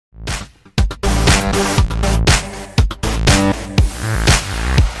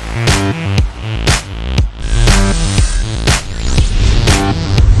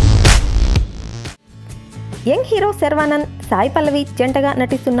శర్వానంద్, సాయి పల్లవి జంటగా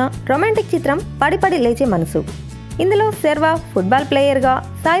నటిస్తున్న రొమాంటిక్ చిత్రం పడి లేచే మనసు. ఇందులో శర్వా ఫుట్బాల్ ప్లేయర్గా,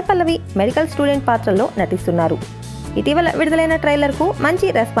 సాయి పల్లవి మెడికల్ స్టూడెంట్ పాత్రల్లో నటిస్తున్నారు. ఇటీవల విడుదలైన ట్రైలర్కు మంచి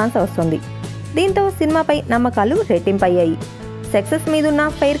రెస్పాన్స్ వస్తుంది. దీంతో సినిమాపై నమ్మకాలు రెట్టింపయ్యాయి. సక్సెస్ మీదున్న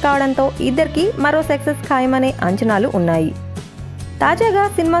ఫెయిర్ కావడంతో ఇద్దరికి మరో సక్సెస్ ఖాయమనే అంచనాలు ఉన్నాయి. తాజాగా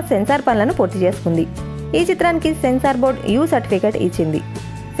సినిమా సెన్సార్ పనులను పూర్తి చేసుకుంది. ఈ చిత్రానికి సెన్సార్ బోర్డు యూ సర్టిఫికేట్ ఇచ్చింది.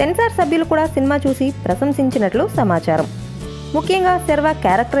 సెన్సార్ సభ్యులు కూడా సినిమా చూసి ప్రశంసించినట్లు సమాచారం. ముఖ్యంగా శర్వా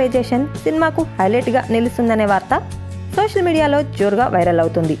క్యారెక్టరైజేషన్ సినిమాకు హైలైట్గా నిలుస్తుందనే వార్త సోషల్ మీడియాలో జోరుగా వైరల్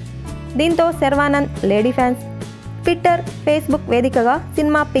అవుతుంది. దీంతో Sharwanand lady fans Twitter, Facebook వేదికగా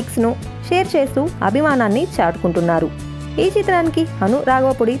సినిమా పిక్స్ను షేర్ చేస్తూ అభిమానాన్ని చాటుకుంటున్నారు. ఈ చిత్రానికి హను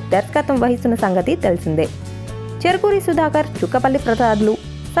రాఘవపుడి దర్శకత్వం వహిస్తున్న సంగతి తెలిసిందే. చెరుకూరి సుధాకర్, చుక్కపల్లి ప్రసాద్లు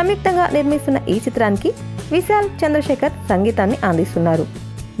సంయుక్తంగా నిర్మిస్తున్న ఈ చిత్రానికి విశాల్ చంద్రశేఖర్ సంగీతాన్ని అందిస్తున్నారు.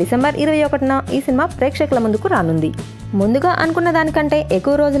 డిసెంబర్ 21న ఈ సినిమా ప్రేక్షకుల ముందుకు రానుంది. ముందుగా అనుకున్న దానికంటే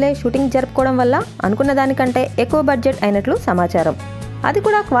ఎక్కువ రోజులే షూటింగ్ జరుపుకోవడం వల్ల అనుకున్న దానికంటే ఎక్కువ బడ్జెట్ అయినట్లు సమాచారం. అది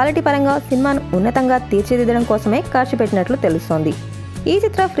కూడా క్వాలిటీ పరంగా సినిమాను ఉన్నతంగా తీర్చిదిద్దడం కోసమే ఖర్చు పెట్టినట్లు తెలుస్తోంది. ఈ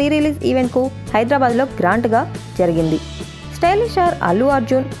చిత్ర ప్రీ రిలీజ్ ఈవెంట్కు హైదరాబాద్లో గ్రాండ్గా జరిగింది. స్టైలిష్ స్టార్ అల్లు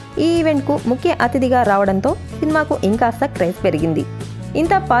అర్జున్ ఈ ఈవెంట్కు ముఖ్య అతిథిగా రావడంతో సినిమాకు ఇంకాస్త క్రేజ్ పెరిగింది.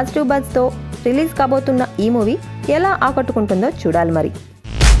 ఇంత పాజిటివ్ బజ్తో రిలీజ్ కాబోతున్న ఈ మూవీ ఎలా ఆకట్టుకుంటుందో చూడాలి మరి.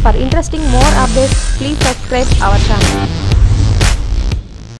 For interesting more updates, please subscribe our channel.